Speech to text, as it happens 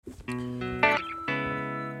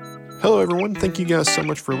Hello, everyone. Thank you guys so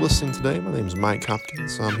much for listening today. My name is Mike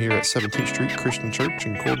Hopkins. I'm here at 17th Street Christian Church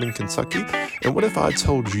in Corbin, Kentucky. And what if I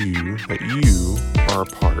told you that you are a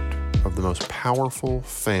part of the most powerful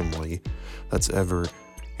family that's ever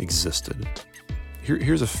existed?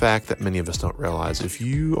 Here's a fact that many of us don't realize. If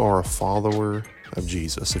you are a follower of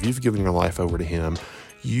Jesus, if you've given your life over to Him,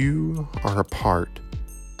 you are a part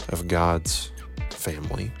of God's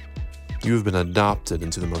family. You have been adopted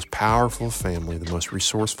into the most powerful family, the most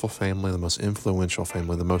resourceful family, the most influential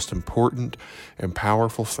family, the most important and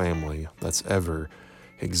powerful family that's ever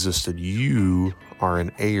existed. You are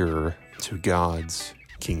an heir to God's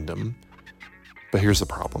kingdom. But here's the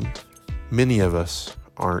problem. Many of us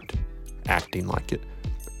aren't acting like it.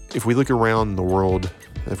 If we look around the world,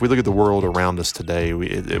 if we look at the world around us today,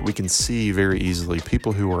 we can see very easily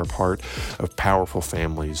people who are a part of powerful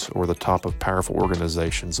families or the top of powerful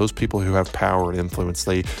organizations. Those people who have power and influence,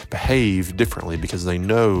 they behave differently because they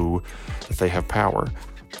know that they have power.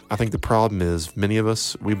 I think the problem is many of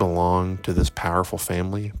us, we belong to this powerful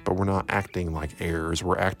family, but we're not acting like heirs.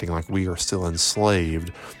 We're acting like we are still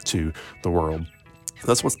enslaved to the world.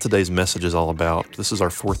 That's what today's message is all about. This is our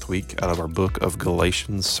fourth week out of our book of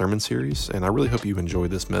Galatians sermon series, and I really hope you enjoyed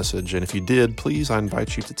this message. And if you did, please, I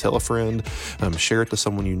invite you to tell a friend, share it to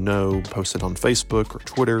someone you know, post it on Facebook or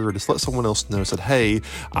Twitter, or just let someone else know, said, hey,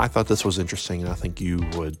 I thought this was interesting, and I think you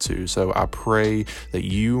would too. So I pray that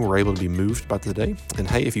you were able to be moved by today. And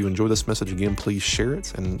hey, if you enjoyed this message again, please share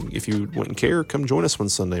it. And if you wouldn't care, come join us one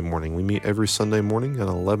Sunday morning. We meet every Sunday morning at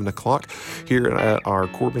 11 o'clock here at our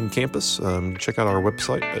Corbin campus. Check out our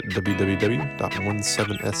website at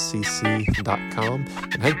www.17scc.com.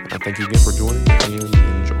 And hey, I thank you again for joining and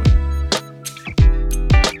enjoy.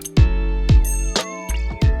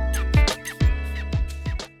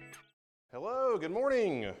 Hello, good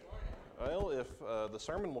morning. Well, if the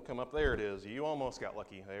sermon will come up, there it is. You almost got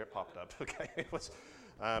lucky. There it popped up. Okay,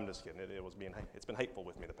 I'm just kidding. It's been hateful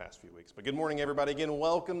with me the past few weeks. But good morning, everybody. Again,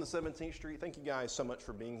 welcome to 17th Street. Thank you guys so much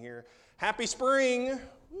for being here. Happy spring.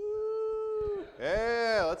 Woo!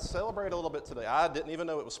 Yeah, let's celebrate a little bit today. I didn't even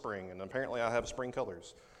know it was spring, and apparently I have spring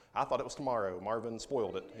colors. I thought it was tomorrow. Marvin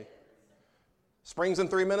spoiled it. Spring's in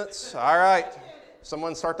 3 minutes? All right.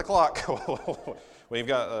 Someone start the clock. We've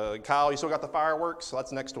got, Kyle, you still got the fireworks? So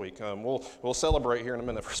that's next week. We'll celebrate here in a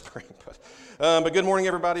minute for spring. But good morning,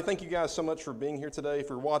 everybody. Thank you guys so much for being here today. If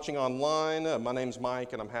you're watching online, my name's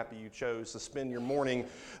Mike, and I'm happy you chose to spend your morning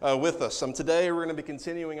with us. Today, we're going to be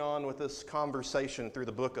continuing on with this conversation through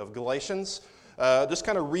the book of Galatians. Just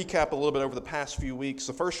kind of recap a little bit over the past few weeks.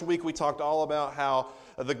 The first week, we talked all about how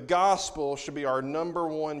the gospel should be our number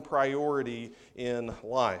one priority in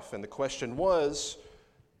life. And the question was,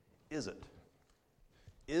 is it?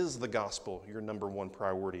 Is the gospel your number one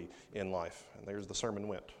priority in life? And there's the sermon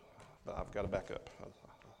went. I've got to back up.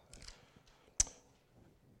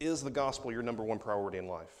 Is the gospel your number one priority in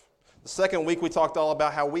life? The second week we talked all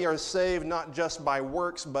about how we are saved not just by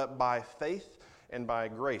works, but by faith and by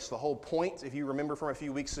grace. The whole point, if you remember from a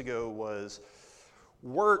few weeks ago, was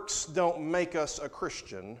works don't make us a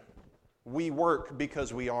Christian. We work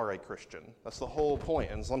because we are a Christian. That's the whole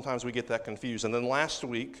point, and sometimes we get that confused. And then last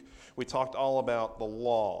week, we talked all about the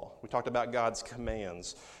law. We talked about God's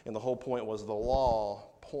commands, and the whole point was the law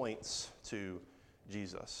points to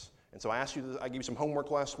Jesus. And so I gave you some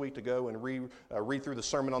homework last week to go and read through the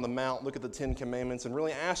Sermon on the Mount, look at the 10 Commandments, and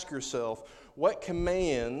really ask yourself, what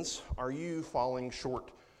commands are you falling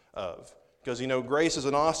short of? Because, grace is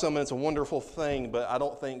an awesome and it's a wonderful thing, but I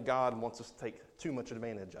don't think God wants us to take too much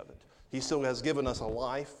advantage of it. He still has given us a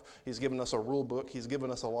life. He's given us a rule book. He's given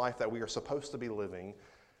us a life that we are supposed to be living.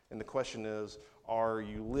 And the question is, are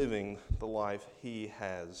you living the life He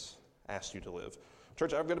has asked you to live?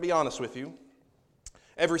 Church, I've got to be honest with you.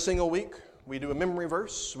 Every single week, we do a memory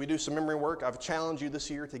verse. We do some memory work. I've challenged you this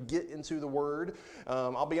year to get into the Word.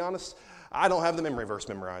 I'll be honest, I don't have the memory verse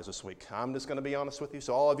memorized this week. I'm just going to be honest with you.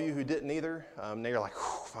 So all of you who didn't either, now you're like,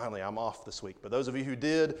 finally, I'm off this week. But those of you who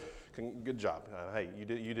did, good job. Hey, you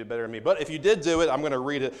did better than me. But if you did do it, I'm going to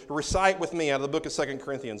read it. Recite with me out of the book of 2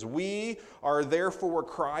 Corinthians. We are therefore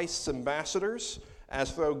Christ's ambassadors,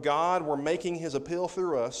 as though God were making His appeal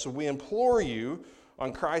through us. So we implore you,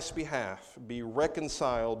 on Christ's behalf, be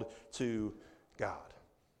reconciled to God.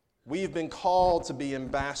 We've been called to be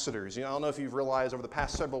ambassadors. I don't know if you've realized over the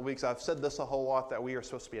past several weeks, I've said this a whole lot, that we are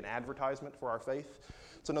supposed to be an advertisement for our faith.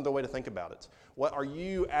 It's another way to think about it. What are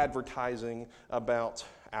you advertising about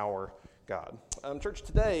our God? Church,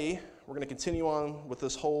 today we're going to continue on with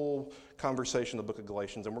this whole conversation of the book of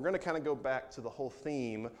Galatians, and we're going to kind of go back to the whole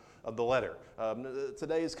theme of the letter.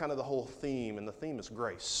 Today is kind of the whole theme, and the theme is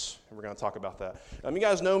grace, and we're going to talk about that. You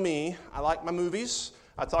guys know me. I like my movies.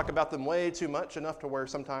 I talk about them way too much, enough to where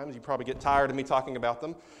sometimes you probably get tired of me talking about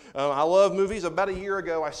them. I love movies. About a year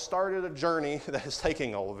ago, I started a journey that is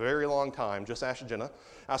taking a very long time. Just ask Jenna.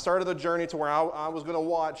 I started a journey to where I was going to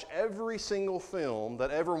watch every single film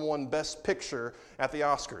that ever won Best Picture at the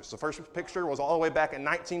Oscars. The first picture was all the way back in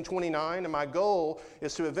 1929, and my goal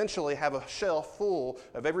is to eventually have a shelf full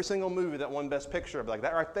of every single movie that won Best Picture. I'd be like,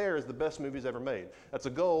 that right there is the best movies ever made. That's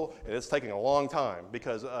a goal, and it's taking a long time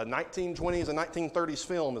because 1920s and 1930s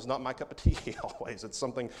film is not my cup of tea always. It's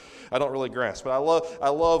something I don't really grasp, but I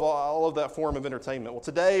love all of that form of entertainment. Well,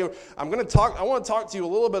 today I want to talk to you a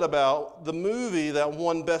little bit about the movie that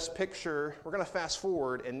won Best Picture. We're going to fast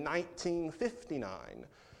forward in 1959.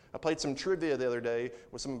 I played some trivia the other day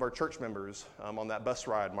with some of our church members on that bus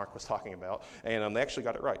ride Mark was talking about, and they actually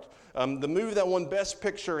got it right. The movie that won Best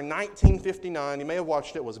Picture in 1959, you may have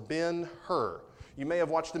watched it, was Ben-Hur. You may have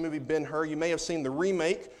watched the movie Ben-Hur. You may have seen the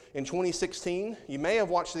remake in 2016. You may have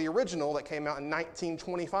watched the original that came out in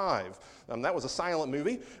 1925. That was a silent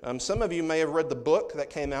movie. Some of you may have read the book that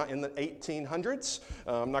came out in the 1800s.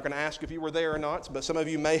 I'm not going to ask if you were there or not, but some of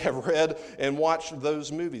you may have read and watched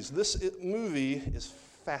those movies. This movie is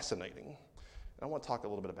fascinating, and I want to talk a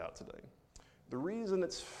little bit about it today. The reason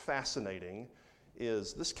it's fascinating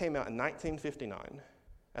is this came out in 1959.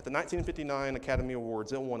 At the 1959 Academy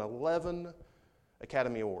Awards, it won 11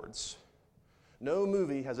 Academy Awards. No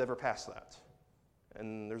movie has ever passed that.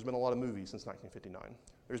 And there's been a lot of movies since 1959.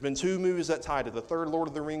 There's been 2 movies that tied it, the third Lord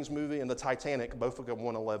of the Rings movie and the Titanic, both of them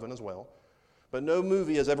won 11 as well. But no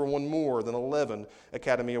movie has ever won more than 11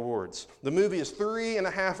 Academy Awards. The movie is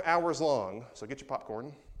 3.5 hours long, so get your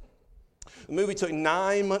popcorn. The movie took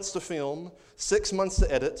 9 months to film, 6 months to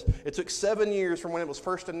edit. It took 7 years from when it was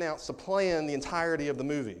first announced to plan the entirety of the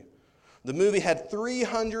movie. The movie had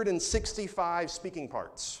 365 speaking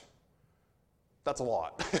parts. That's a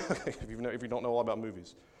lot, if you don't know all about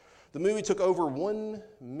movies. The movie took over 1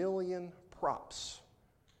 million props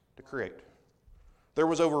to create. There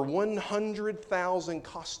was over 100,000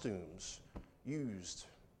 costumes used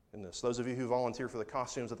in this. Those of you who volunteer for the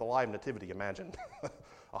costumes at the Live Nativity, imagine.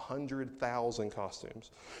 100,000 costumes.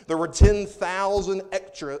 There were 10,000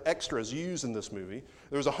 extras used in this movie.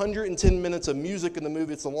 There was 110 minutes of music in the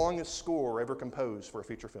movie. It's the longest score ever composed for a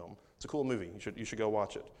feature film. It's a cool movie. You should go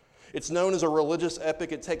watch it. It's known as a religious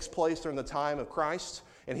epic. It takes place during the time of Christ,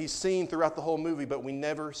 and he's seen throughout the whole movie, but we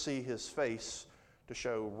never see his face to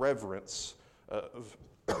show reverence of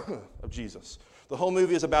Jesus. The whole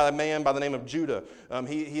movie is about a man by the name of Judah.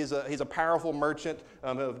 He's a powerful merchant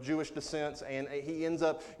of Jewish descent, and he ends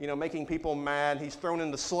up, making people mad. He's thrown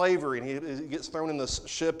into slavery, and he gets thrown in this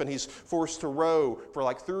ship, and he's forced to row for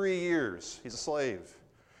like 3 years. He's a slave.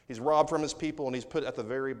 He's robbed from his people, and he's put at the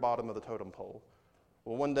very bottom of the totem pole.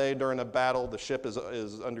 Well, one day during a battle, the ship is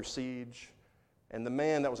under siege, and the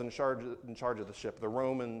man that was in charge of the ship, the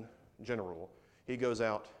Roman general, he goes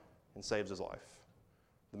out and saves his life.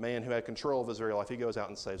 The man who had control of his very life, he goes out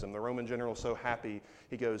and saves him. The Roman general is so happy,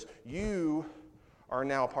 he goes, "You are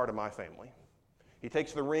now a part of my family." He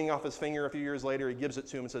takes the ring off his finger a few years later, he gives it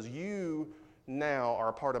to him and says, "You now are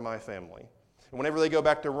a part of my family." And whenever they go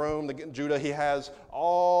back to Rome, Judah, he has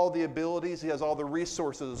all the abilities, he has all the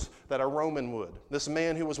resources that a Roman would. This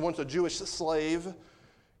man who was once a Jewish slave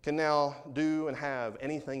can now do and have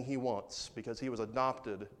anything he wants because he was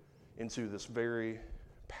adopted into this very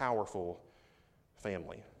powerful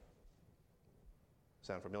family.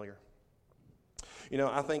 Sound familiar?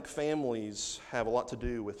 I think families have a lot to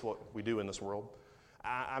do with what we do in this world.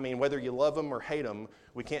 I mean, whether you love them or hate them,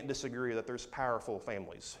 we can't disagree that there's powerful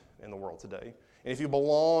families in the world today. And if you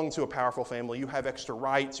belong to a powerful family, you have extra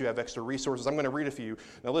rights, you have extra resources. I'm going to read a few.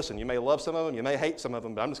 Now listen, you may love some of them, you may hate some of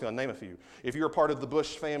them, but I'm just going to name a few. If you're a part of the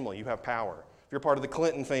Bush family, you have power. If you're part of the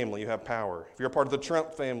Clinton family, you have power. If you're a part of the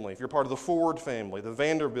Trump family, if you're part of the Ford family, the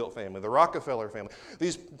Vanderbilt family, the Rockefeller family,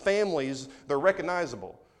 these families, they're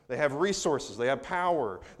recognizable. They have resources, they have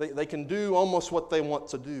power. They can do almost what they want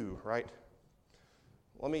to do, right?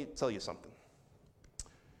 Let me tell you something.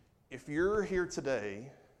 If you're here today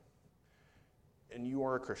and you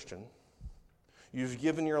are a Christian, you've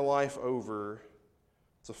given your life over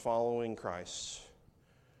to following Christ,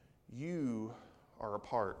 you are a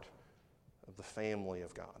part of the family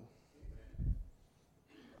of God.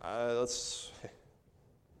 Let's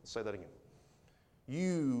say that again.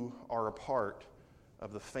 You are a part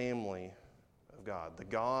of the family of God, the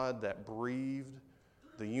God that breathed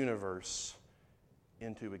the universe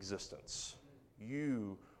into existence.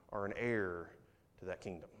 You are an heir to that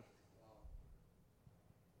kingdom.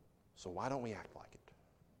 So why don't we act like it?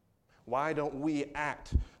 Why don't we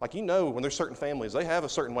act like, when there's certain families, they have a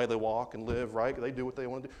certain way they walk and live, right? They do what they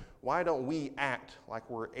want to do. Why don't we act like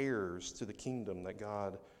we're heirs to the kingdom that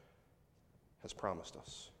God has promised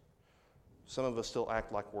us? Some of us still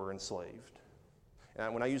act like we're enslaved.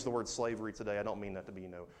 And when I use the word slavery today, I don't mean that to be,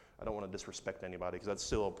 I don't want to disrespect anybody, because that's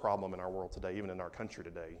still a problem in our world today, even in our country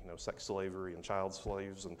today, sex slavery and child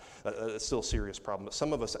slaves, and it's still a serious problem. But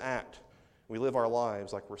some of us we live our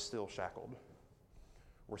lives like we're still shackled.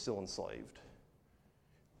 We're still enslaved.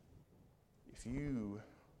 If you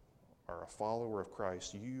are a follower of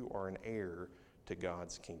Christ, you are an heir to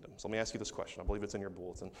God's kingdom. So let me ask you this question. I believe it's in your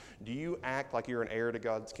bulletin. Do you act like you're an heir to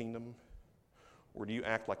God's kingdom, or do you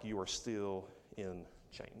act like you are still in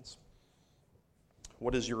chains?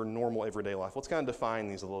 What is your normal everyday life? Let's kind of define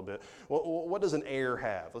these a little bit. What does an heir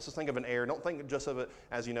have? Let's just think of an heir. Don't think just of it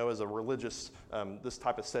as, as a religious, this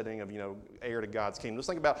type of setting of, heir to God's kingdom. Just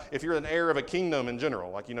think about if you're an heir of a kingdom in general,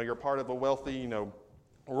 like, you're part of a wealthy,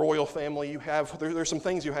 royal family. There's some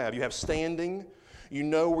things you have. You have standing. You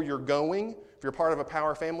know where you're going. If you're part of a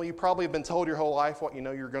power family, you probably have been told your whole life what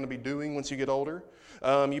you're going to be doing once you get older.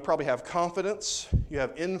 You probably have confidence. You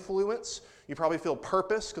have influence. You probably feel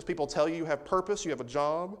purpose because people tell you have purpose. You have a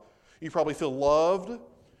job. You probably feel loved.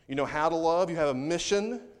 You know how to love. You have a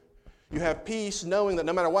mission. You have peace knowing that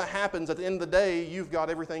no matter what happens, at the end of the day, you've got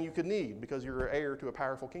everything you could need because you're an heir to a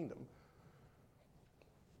powerful kingdom.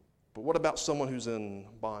 But what about someone who's in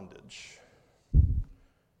bondage?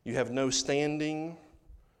 You have no standing,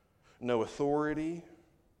 no authority.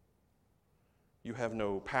 You have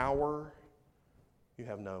no power. You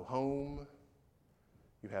have no home.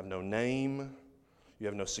 You have no name. You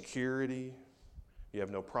have no security. You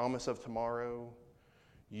have no promise of tomorrow.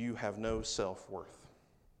 You have no self-worth.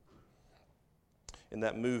 In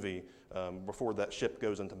that movie, before that ship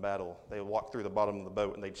goes into battle, they walk through the bottom of the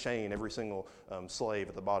boat and they chain every single slave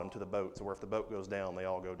at the bottom to the boat, so where if the boat goes down, they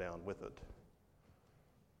all go down with it.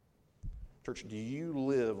 Church, do you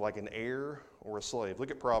live like an heir or a slave?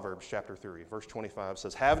 Look at Proverbs chapter 3, verse 25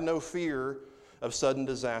 says, "Have no fear of sudden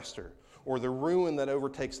disaster, or the ruin that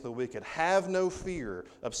overtakes the wicked. Have no fear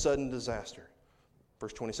of sudden disaster."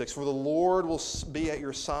 Verse 26, "For the Lord will be at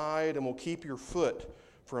your side and will keep your foot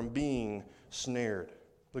from being snared."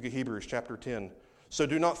 Look at Hebrews chapter 10. "So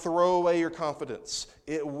do not throw away your confidence.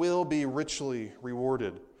 It will be richly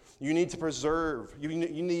rewarded." You need to preserve. You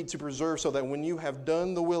need to preserve so that when you have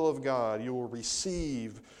done the will of God, you will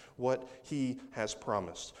receive what He has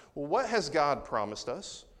promised. Well, what has God promised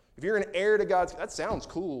us? If you're an heir to God's, that sounds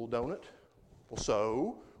cool, don't it? Well,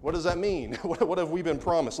 so what does that mean? What have we been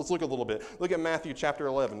promised? Let's look a little bit. Look at Matthew chapter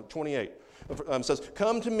 11, 28. It says,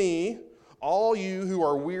 "Come to me, all you who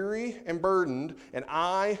are weary and burdened, and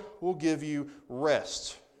I will give you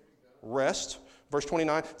rest." Rest. Verse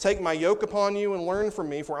 29, "Take my yoke upon you and learn from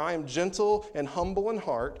me, for I am gentle and humble in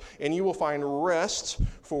heart, and you will find rest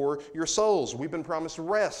for your souls." We've been promised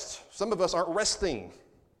rest. Some of us aren't resting.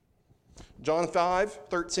 John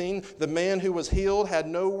 5:13, "The man who was healed had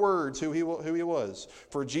no words who he was,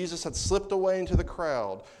 for Jesus had slipped away into the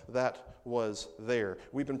crowd that was there."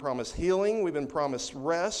 We've been promised healing. We've been promised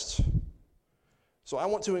rest. So I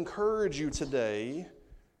want to encourage you today,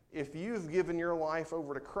 if you've given your life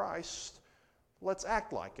over to Christ, let's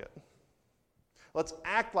act like it. Let's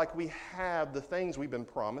act like we have the things we've been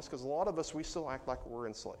promised, because a lot of us, we still act like we're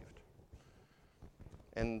enslaved.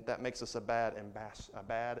 And that makes us a bad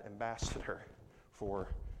ambassador for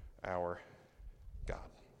our God.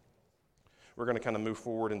 We're going to kind of move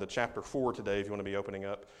forward into chapter 4 today, if you want to be opening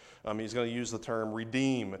up. He's going to use the term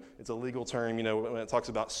redeem. It's a legal term, when it talks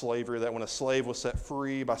about slavery, that when a slave was set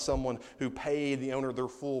free by someone who paid the owner their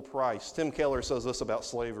full price. Tim Keller says this about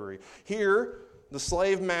slavery. Here, the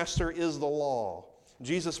slave master is the law.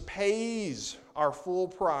 Jesus pays our full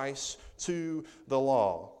price to the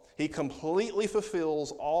law. He completely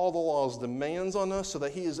fulfills all the law's demands on us so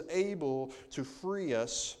that He is able to free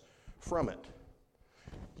us from it.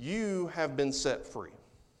 You have been set free.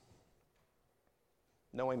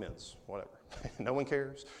 No amens, whatever. No one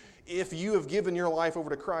cares. If you have given your life over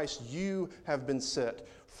to Christ, you have been set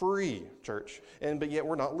free, church. But yet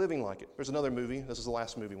we're not living like it. There's another movie. This is the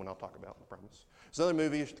last movie one I'll talk about, I promise. There's another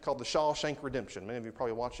movie called The Shawshank Redemption. Many of you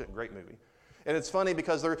probably watched it. Great movie. And it's funny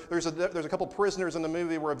because there's a couple prisoners in the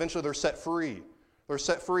movie where eventually they're set free. They're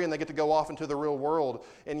set free and they get to go off into the real world.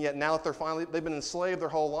 And yet now that they've been enslaved their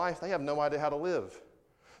whole life, they have no idea how to live.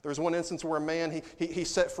 There's one instance where a man, he's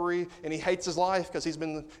set free and he hates his life because he's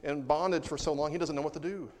been in bondage for so long, he doesn't know what to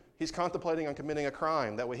do. He's contemplating on committing a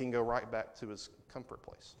crime. That way he can go right back to his comfort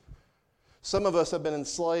place. Some of us have been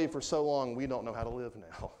enslaved for so long, we don't know how to live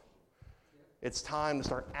now. It's time to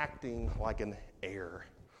start acting like an heir.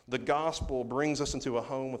 The gospel brings us into a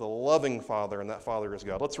home with a loving Father, and that Father is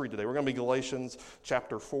God. Let's read today. We're going to be Galatians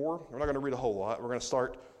chapter 4. We're not going to read a whole lot. We're going to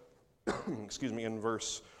start, in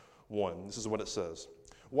verse 1. This is what it says.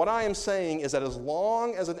 What I am saying is that as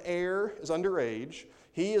long as an heir is underage,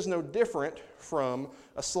 he is no different from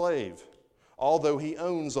a slave, although he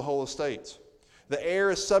owns the whole estate. The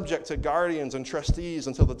heir is subject to guardians and trustees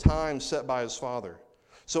until the time set by his father.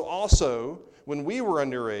 So also, when we were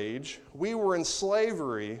underage, we were in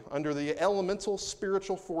slavery under the elemental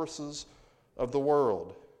spiritual forces of the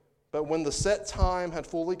world. But when the set time had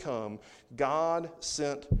fully come, God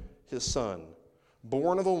sent his Son,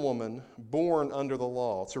 born of a woman, born under the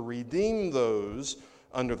law, to redeem those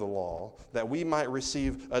under the law, that we might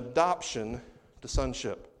receive adoption to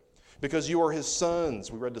sonship. Because you are his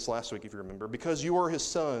sons, we read this last week if you remember, because you are his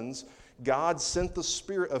sons, God sent the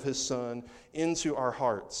Spirit of his Son into our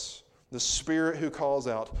hearts, the Spirit who calls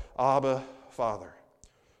out, Abba, Father.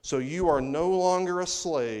 So you are no longer a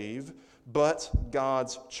slave, but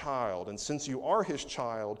God's child. And since you are his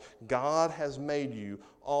child, God has made you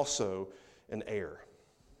also an heir.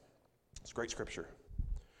 It's great scripture.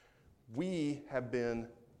 We have been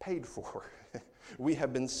paid for. We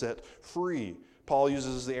have been set free. Paul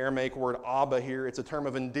uses the Aramaic word Abba here. It's a term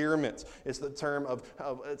of endearment. It's the term of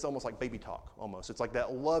it's almost like baby talk, almost. It's like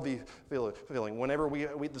that lovey feeling. Whenever we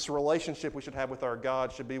this relationship we should have with our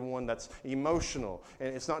God should be one that's emotional.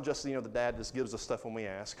 And it's not just, the dad just gives us stuff when we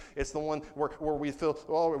ask. It's the one where we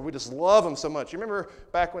feel, we just love him so much. You remember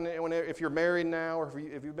back when if you're married now, or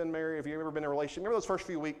if you've been married, if you've ever been in a relationship, remember those first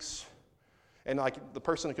few weeks? And like the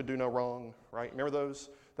person could do no wrong, right? Remember those?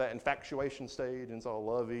 That infatuation stage, and it's all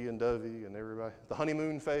lovey and dovey and everybody. The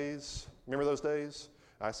honeymoon phase. Remember those days?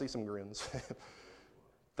 I see some grins.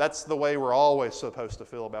 That's the way we're always supposed to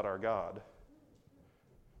feel about our God.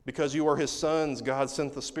 Because you are his sons, God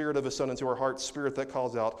sent the Spirit of his Son into our hearts, Spirit that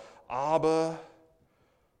calls out, Abba,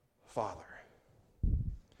 Father.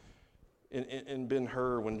 In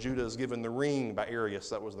Ben-Hur, when Judah is given the ring by Arius,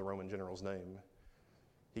 that was the Roman general's name,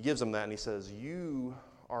 he gives him that and he says, you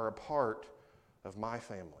are a part of my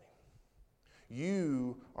family.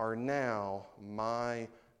 You are now my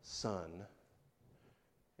son.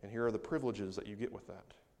 And here are the privileges that you get with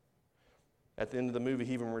that. At the end of the movie,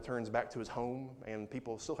 he even returns back to his home, and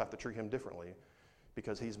people still have to treat him differently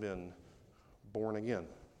because he's been born again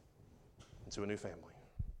into a new family.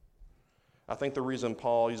 I think the reason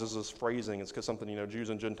Paul uses this phrasing is because something, Jews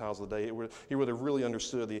and Gentiles of the day, he would have really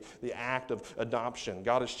understood the act of adoption.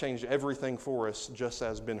 God has changed everything for us just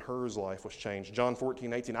as Ben-Hur's life was changed. John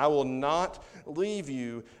 14:18, I will not leave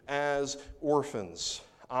you as orphans.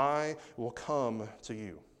 I will come to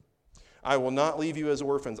you. I will not leave you as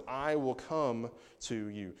orphans. I will come to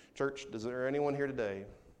you. Church, is there anyone here today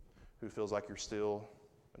who feels like you're still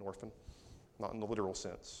an orphan? Not in the literal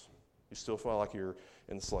sense. You still feel like you're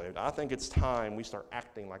enslaved. I think it's time we start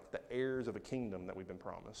acting like the heirs of a kingdom that we've been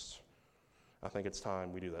promised. I think it's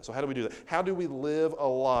time we do that. So how do we do that? How do we live a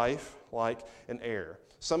life like an heir?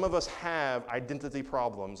 Some of us have identity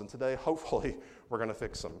problems, and today, hopefully, we're going to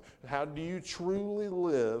fix them. How do you truly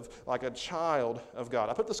live like a child of God?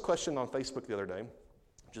 I put this question on Facebook the other day,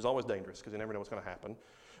 which is always dangerous because you never know what's going to happen.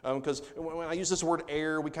 Because when I use this word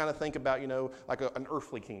heir, we kind of think about, like an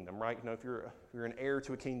earthly kingdom, right? If you're an heir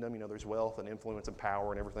to a kingdom, there's wealth and influence and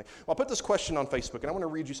power and everything. Well, I put this question on Facebook, and I want to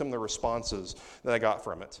read you some of the responses that I got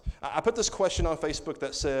from it. I put this question on Facebook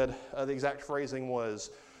that said, the exact phrasing was,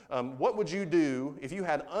 what would you do if you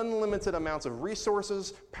had unlimited amounts of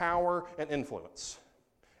resources, power, and influence?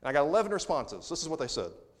 And I got 11 responses. This is what they said.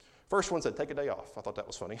 First one said, take a day off. I thought that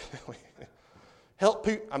was funny. Help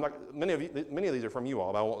people. Many of these are from you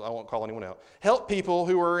all, but I won't call anyone out. Help people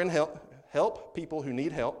who are in help. Help people who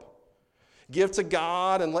need help. Give to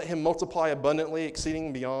God and let him multiply abundantly,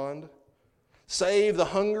 exceeding beyond. Save the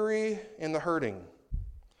hungry and the hurting.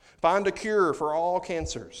 Find a cure for all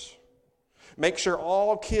cancers. Make sure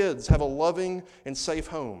all kids have a loving and safe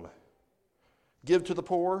home. Give to the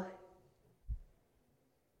poor.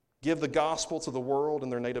 Give the gospel to the world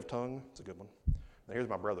in their native tongue. It's a good one. Now here's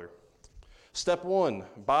my brother. Step 1,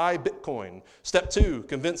 buy Bitcoin. Step 2,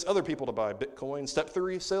 convince other people to buy Bitcoin. Step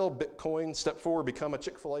 3, sell Bitcoin. Step 4, become a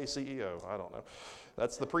Chick-fil-A CEO. I don't know.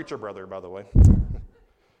 That's the preacher brother, by the way.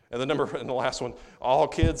 And the last one, all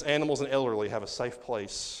kids, animals, and elderly have a safe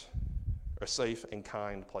place, a safe and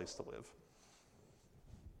kind place to live.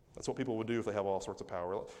 That's what people would do if they have all sorts of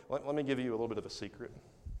power. Let me give you a little bit of a secret.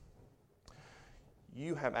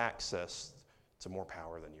 You have access to more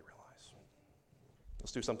power than you realize.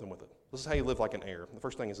 Let's do something with it. This is how you live like an heir. The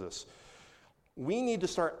first thing is this. We need to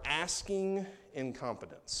start asking in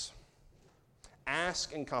confidence.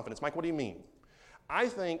 Ask in confidence. Mike, what do you mean? I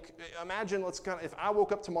think, imagine, if I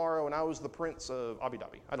woke up tomorrow and I was the prince of Abu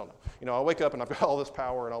Dhabi. I don't know. I wake up and I've got all this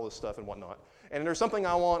power and all this stuff and whatnot. And there's something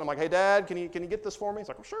I want. I'm like, hey, Dad, can you get this for me? He's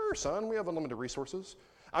like, well, sure, son. We have unlimited resources.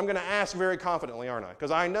 I'm going to ask very confidently, aren't I?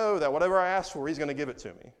 Because I know that whatever I ask for, he's going to give it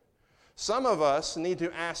to me. Some of us need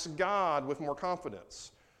to ask God with more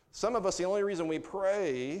confidence. Some of us, the only reason we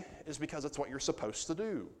pray is because it's what you're supposed to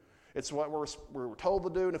do. It's what we're told to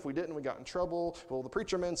do, and if we didn't, we got in trouble. Well, the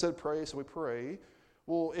preacher man said pray, so we pray.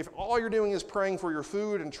 Well, if all you're doing is praying for your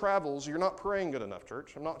food and travels, you're not praying good enough,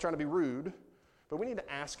 church. I'm not trying to be rude, but we need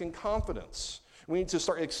to ask in confidence. We need to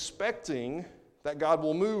start expecting that God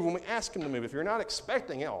will move when we ask him to move. If you're not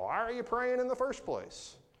expecting it, why are you praying in the first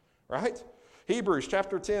place? Right? Hebrews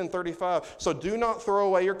chapter 10, 35. So do not throw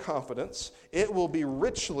away your confidence. It will be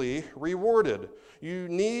richly rewarded. You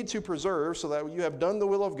need to preserve so that when you have done the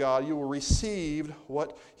will of God, you will receive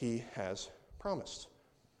what he has promised.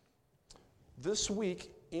 This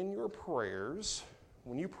week in your prayers,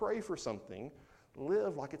 when you pray for something,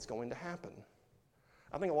 live like it's going to happen.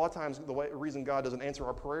 I think a lot of times the reason God doesn't answer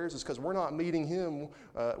our prayers is because we're not meeting him.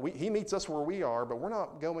 He meets us where we are, but we're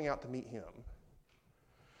not going out to meet him.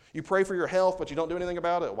 You pray for your health, but you don't do anything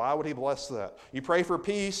about it. Why would he bless that? You pray for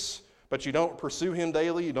peace, but you don't pursue him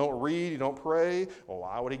daily. You don't read. You don't pray. Well,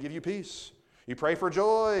 why would he give you peace? You pray for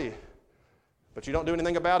joy, but you don't do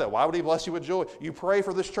anything about it. Why would he bless you with joy? You pray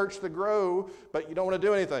for this church to grow, but you don't want to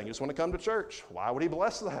do anything. You just want to come to church. Why would he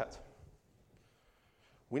bless that?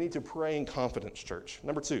 We need to pray in confidence, church.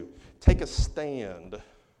 Number 2, take a stand.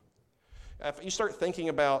 If you start thinking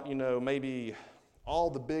about, maybe all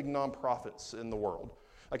the big nonprofits in the world,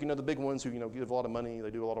 like, the big ones who, give a lot of money, they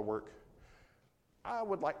do a lot of work.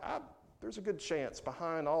 There's a good chance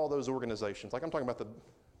behind all those organizations, like I'm talking about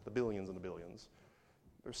the billions and the billions,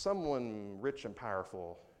 there's someone rich and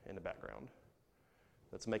powerful in the background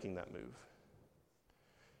that's making that move.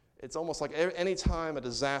 It's almost like any time a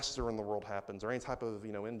disaster in the world happens, or any type of,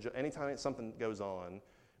 anytime something goes on,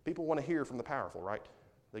 people want to hear from the powerful, right?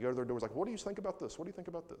 They go to their doors like, what do you think about this? What do you think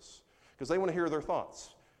about this? Because they want to hear their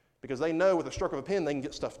thoughts. Because they know with a stroke of a pen they can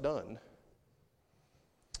get stuff done.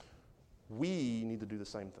 We need to do the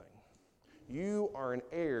same thing. You are an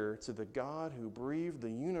heir to the God who breathed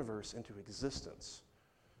the universe into existence.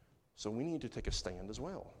 So we need to take a stand as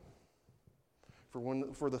well.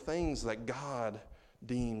 For the things that God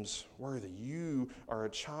deems worthy. You are a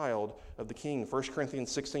child of the King. 1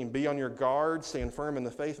 Corinthians 16, be on your guard, stand firm in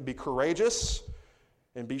the faith, be courageous,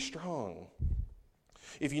 and be strong.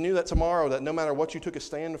 If you knew that tomorrow, that no matter what you took a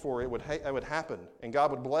stand for, it would happen, and God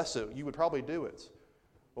would bless it, you would probably do it.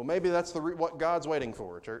 Well, maybe that's what God's waiting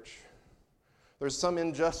for, church. There's some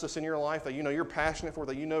injustice in your life that you're passionate for,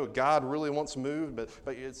 that God really wants moved, but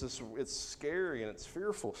it's scary and it's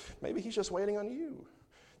fearful. Maybe he's just waiting on you.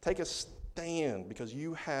 Take a stand because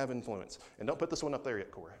you have influence. And don't put this one up there yet,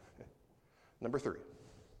 Corey. Number 3.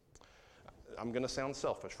 I'm going to sound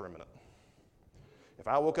selfish for a minute. If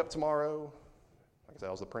I woke up tomorrow, like I said,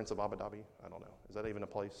 I was the Prince of Abu Dhabi. I don't know. Is that even a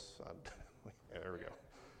place? Yeah, there we go.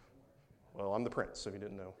 Well, I'm the prince, if you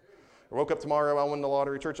didn't know. I woke up tomorrow, I won the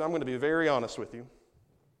lottery. Church, I'm going to be very honest with you.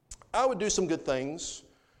 I would do some good things.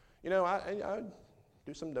 I'd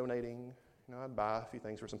do some donating. I'd buy a few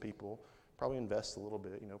things for some people. Probably invest a little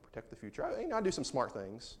bit, protect the future. I'd do some smart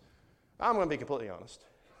things. I'm going to be completely honest.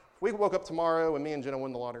 If we woke up tomorrow and me and Jenna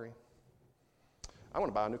won the lottery, I want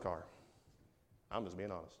to buy a new car. I'm just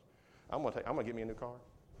being honest. I'm going to get me a new car.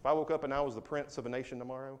 If I woke up and I was the prince of a nation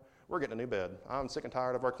tomorrow, we're getting a new bed. I'm sick and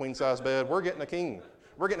tired of our queen-size bed. We're getting a king.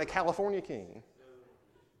 We're getting a California king.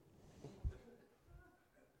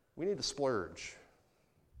 We need to splurge.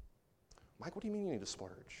 Mike, what do you mean you need to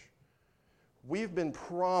splurge? We've been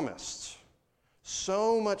promised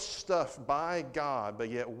so much stuff by God, but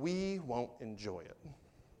yet we won't enjoy it.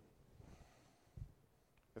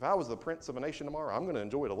 If I was the prince of a nation tomorrow, I'm going to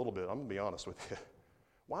enjoy it a little bit. I'm going to be honest with you.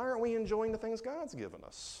 Why aren't we enjoying the things God's given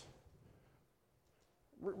us?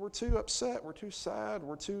 We're too upset. We're too sad.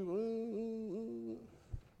 We're too...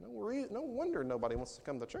 No wonder nobody wants to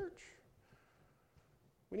come to church.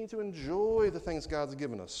 We need to enjoy the things God's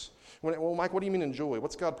given us. Well, Mike, what do you mean enjoy?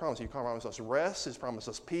 What's God promised? He promised us rest. He's promised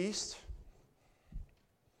us peace.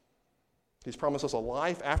 He's promised us a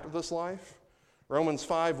life after this life. Romans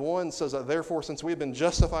 5:1 says that, therefore, since we have been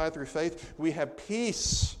justified through faith, we have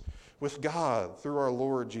peace with God through our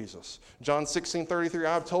Lord Jesus. John 16:33,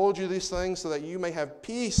 I've told you these things so that you may have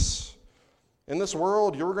peace. In this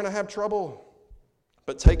world, you're going to have trouble.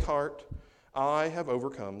 But take heart, I have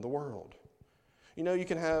overcome the world. You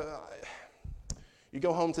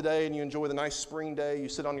go home today and you enjoy the nice spring day. You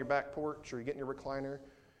sit on your back porch or you get in your recliner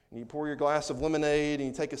and you pour your glass of lemonade and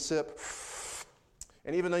you take a sip.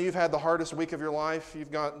 And even though you've had the hardest week of your life,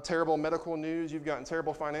 you've gotten terrible medical news, you've gotten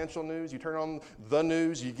terrible financial news, you turn on the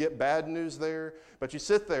news, you get bad news there, but you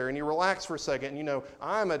sit there and you relax for a second and you know,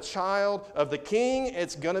 I'm a child of the King,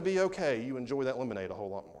 it's going to be okay. You enjoy that lemonade a whole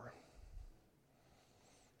lot more.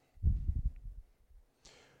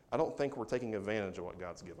 I don't think we're taking advantage of what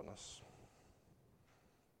God's given us.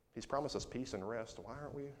 He's promised us peace and rest. Why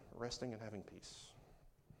aren't we resting and having peace?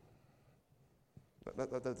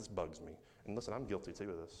 That just bugs me. And listen, I'm guilty too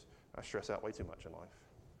of this. I stress out way too much in life.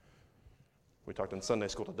 We talked in Sunday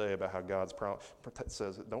school today about how God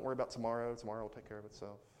says, don't worry about tomorrow. Tomorrow will take care of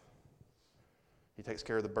itself. He takes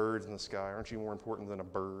care of the birds in the sky. Aren't you more important than a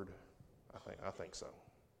bird? I think so.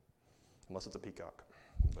 Unless it's a peacock.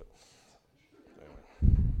 But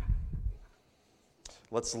anyway.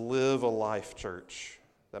 Let's live a life, church,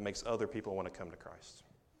 that makes other people want to come to Christ.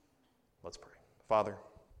 Let's pray. Father,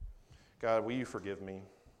 God, will you forgive me?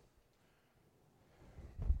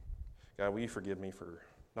 God, will you forgive me for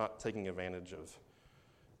not taking advantage of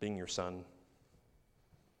being your son?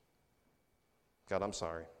 God, I'm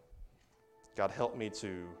sorry. God, help me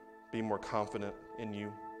to be more confident in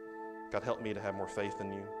you. God, help me to have more faith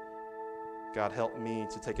in you. God, help me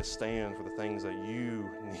to take a stand for the things that you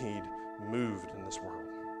need moved in this world.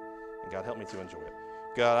 And God, help me to enjoy it.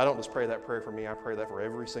 God, I don't just pray that prayer for me. I pray that for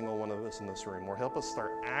every single one of us in this room. Lord, help us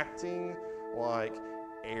start acting like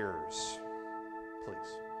heirs.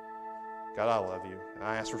 Please. God, I love you. And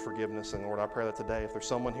I ask for forgiveness. And Lord, I pray that today, if there's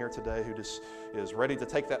someone here today who just is ready to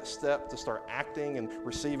take that step to start acting and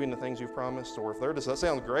receiving the things you've promised, or if they're just, that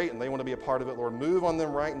sounds great and they want to be a part of it, Lord, move on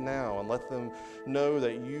them right now and let them know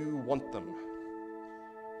that you want them.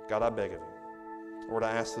 God, I beg of you. Lord,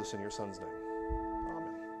 I ask this in your son's name.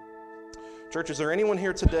 Amen. Church, is there anyone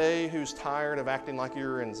here today who's tired of acting like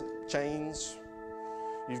you're in chains?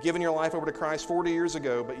 You've given your life over to Christ 40 years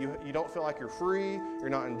ago, but you don't feel like you're free. You're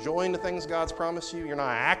not enjoying the things God's promised you. You're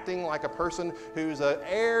not acting like a person who's an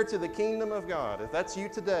heir to the kingdom of God. If that's you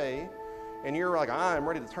today, and you're like, I'm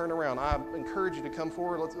ready to turn around, I encourage you to come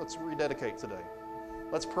forward. Let's rededicate today.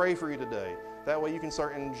 Let's pray for you today. That way you can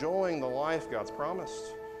start enjoying the life God's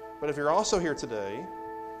promised. But if you're also here today,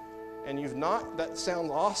 and you've not, that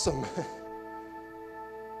sounds awesome.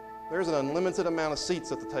 There's an unlimited amount of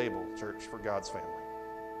seats at the table, church, for God's family.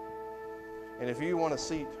 And if you want a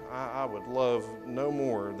seat, I would love no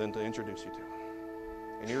more than to introduce you to him.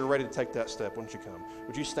 And you're ready to take that step, why don't you come?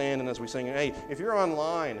 Would you stand, and as we sing, hey, if you're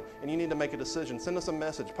online and you need to make a decision, send us a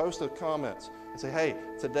message, post a comment, and say, hey,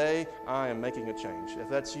 today I am making a change. If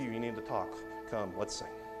that's you, you need to talk. Come, let's sing.